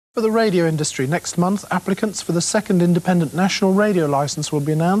For the radio industry, next month, applicants for the second independent national radio licence will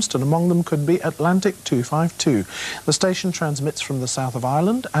be announced, and among them could be Atlantic 252. The station transmits from the south of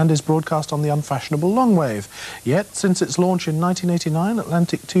Ireland and is broadcast on the unfashionable longwave. Yet, since its launch in 1989,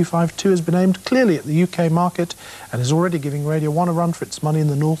 Atlantic 252 has been aimed clearly at the UK market and is already giving Radio 1 a run for its money in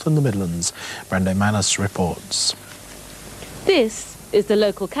the North and the Midlands. Brenda Manus reports. This is the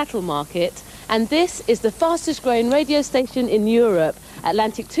local cattle market, and this is the fastest growing radio station in Europe,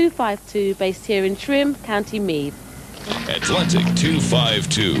 Atlantic 252, based here in Trim, County Meath. Atlantic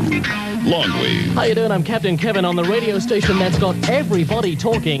 252, Longwave. How you doing? I'm Captain Kevin on the radio station that's got everybody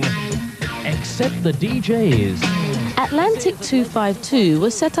talking, except the DJs. Atlantic 252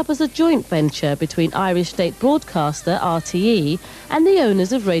 was set up as a joint venture between Irish state broadcaster RTE and the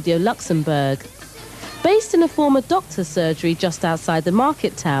owners of Radio Luxembourg. Based in a former doctor's surgery just outside the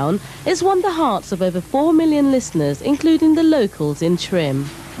market town, it's won the hearts of over 4 million listeners, including the locals in Trim.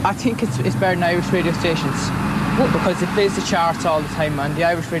 I think it's better than Irish radio stations because it plays the charts all the time, and the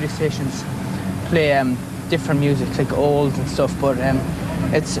Irish radio stations play different music, like old and stuff, but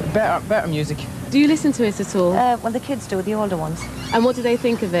it's better music. Do you listen to it at all? Well, the kids do, the older ones. And what do they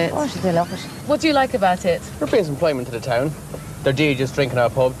think of it? Oh, they love it. What do you like about it? It brings employment to the town. They're DJs drinking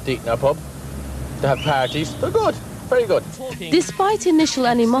our pub, eating our pub. They have parties. They're good. Very good. Despite initial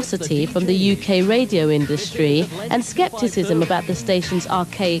animosity from the UK radio industry and scepticism about the station's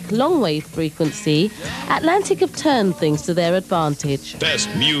archaic longwave frequency, Atlantic have turned things to their advantage. Best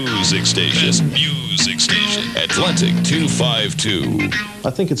music station. Best music station. Atlantic 252.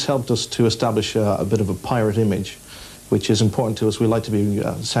 I think it's helped us to establish a bit of a pirate image, which is important to us. We like to be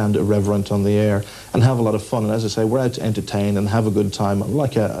sound irreverent on the air and have a lot of fun. And as I say, we're out to entertain and have a good time,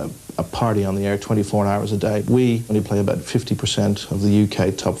 like a party on the air 24 hours a day. We only play about 50% of the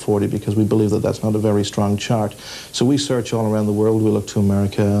UK top 40 because we believe that that's not a very strong chart. So we search all around the world. We look to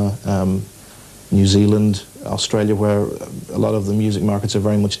America, New Zealand, Australia, where a lot of the music markets are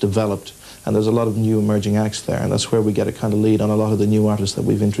very much developed. And there's a lot of new emerging acts there, and that's where we get a kind of lead on a lot of the new artists that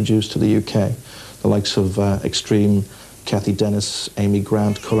we've introduced to the UK. The likes of Extreme, Kathy Dennis, Amy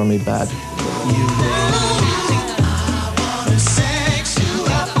Grant, Colour Me Bad.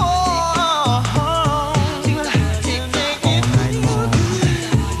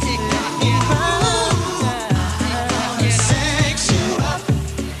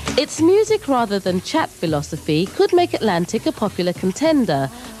 Its music rather than chat philosophy could make Atlantic a popular contender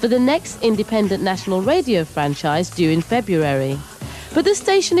for the next independent national radio franchise due in February. But the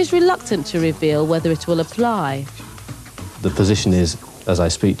station is reluctant to reveal whether it will apply. The position is, as I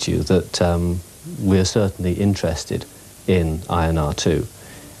speak to you, that we're certainly interested in INR2.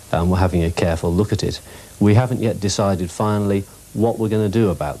 We're having a careful look at it. We haven't yet decided finally what we're going to do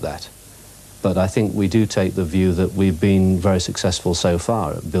about that. But I think we do take the view that we've been very successful so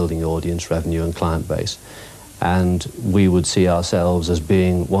far at building audience, revenue and client base. And we would see ourselves as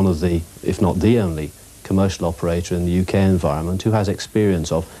being one of the, if not the only, commercial operator in the UK environment who has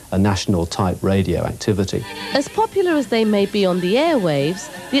experience of a national type radio activity. As popular as they may be on the airwaves,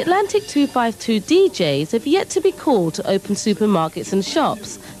 the Atlantic 252 DJs have yet to be called to open supermarkets and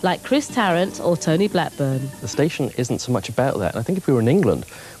shops like Chris Tarrant or Tony Blackburn. The station isn't so much about that. And I think if we were in England,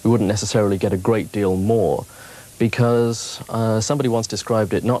 we wouldn't necessarily get a great deal more because somebody once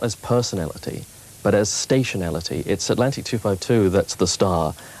described it not as personality, but as stationality. It's Atlantic 252 that's the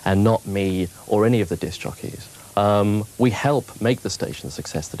star, and not me or any of the disc jockeys. We help make the station the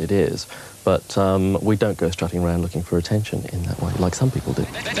success that it is, but we don't go strutting around looking for attention in that way, like some people do.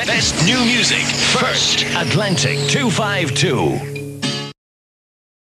 Best new music first. Atlantic 252.